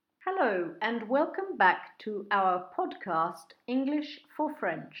Hello and welcome back to our podcast English for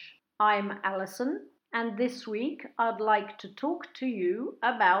French. I'm Alison and this week I'd like to talk to you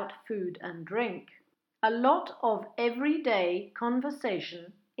about food and drink. A lot of everyday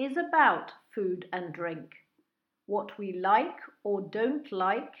conversation is about food and drink. What we like or don't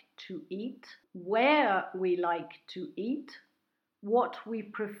like to eat, where we like to eat, what we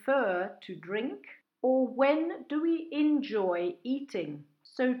prefer to drink, or when do we enjoy eating.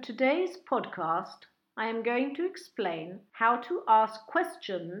 So today's podcast, I am going to explain how to ask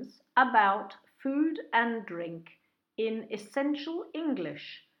questions about food and drink in essential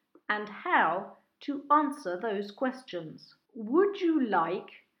English and how to answer those questions. Would you like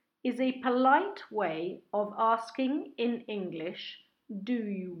is a polite way of asking in English, do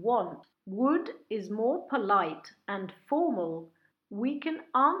you want? Would is more polite and formal. We can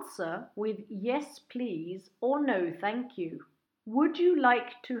answer with yes please or no thank you. Would you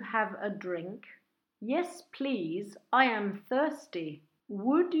like to have a drink? Yes, please, I am thirsty.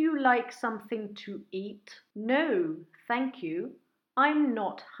 Would you like something to eat? No, thank you, I'm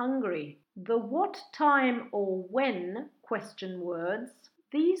not hungry. The what time or when question words,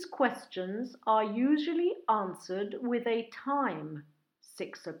 these questions are usually answered with a time.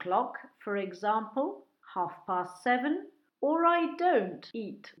 6 o'clock, for example, 7:30, or I don't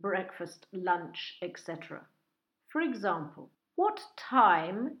eat breakfast, lunch, etc. For example, what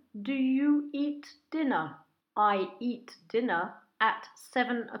time do you eat dinner? I eat dinner at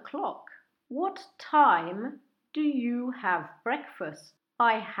 7 o'clock. What time do you have breakfast?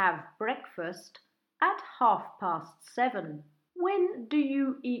 I have breakfast at 7:30. When do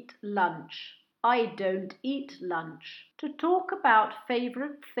you eat lunch? I don't eat lunch. To talk about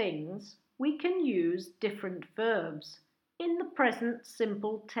favorite things, we can use different verbs in the present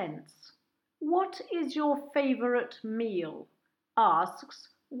simple tense. What is your favorite meal? Asks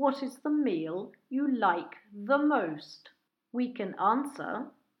what is the meal you like the most. We can answer,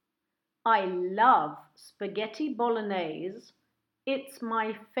 I love spaghetti bolognese. It's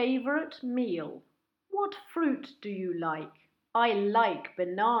my favorite meal. What fruit do you like? I like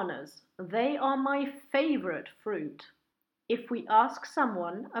bananas. They are my favorite fruit. If we ask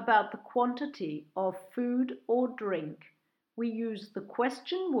someone about the quantity of food or drink, we use the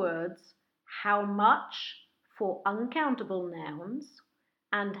question words how much for uncountable nouns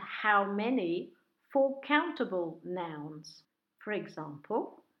and how many for countable nouns. For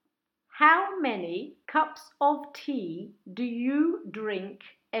example, how many cups of tea do you drink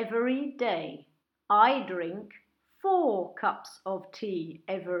every day? I drink 4 cups of tea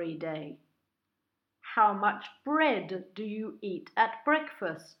every day. How much bread do you eat at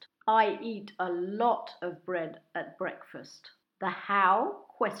breakfast? I eat a lot of bread at breakfast. The how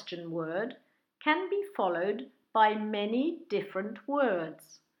question word can be followed by many different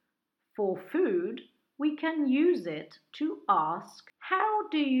words. For food, we can use it to ask, how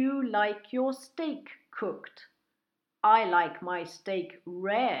do you like your steak cooked? I like my steak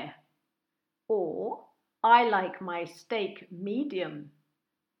rare. Or, I like my steak medium.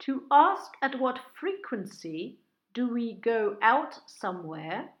 To ask at what frequency do we go out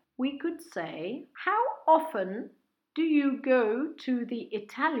somewhere, we could say, how often do you go to the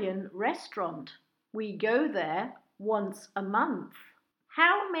Italian restaurant? We go there once a month.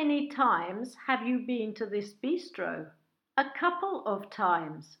 How many times have you been to this bistro? A couple of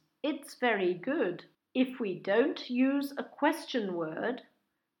times. It's very good. If we don't use a question word,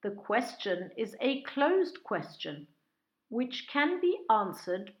 the question is a closed question, which can be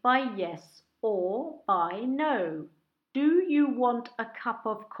answered by yes or by no. Do you want a cup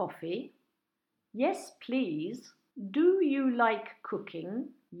of coffee? Yes, please. Do you like cooking?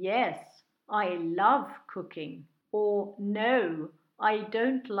 Yes, I love cooking. Or no, I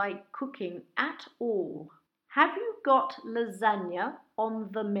don't like cooking at all. Have you got lasagna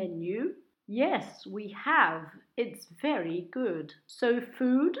on the menu? Yes, we have. It's very good. So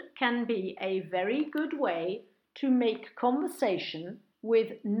food can be a very good way to make conversation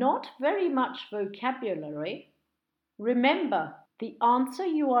with not very much vocabulary. Remember, the answer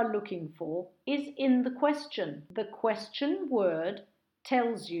you are looking for is in the question. The question word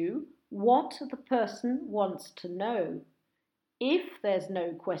tells you what the person wants to know. If there's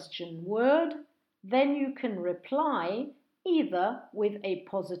no question word, then you can reply either with a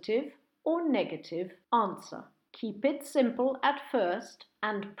positive or negative answer. Keep it simple at first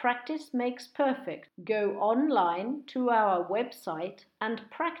and practice makes perfect. Go online to our website and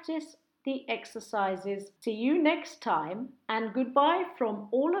practice the exercises. See you next time and goodbye from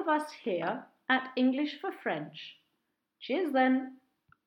all of us here at English for French. Cheers then!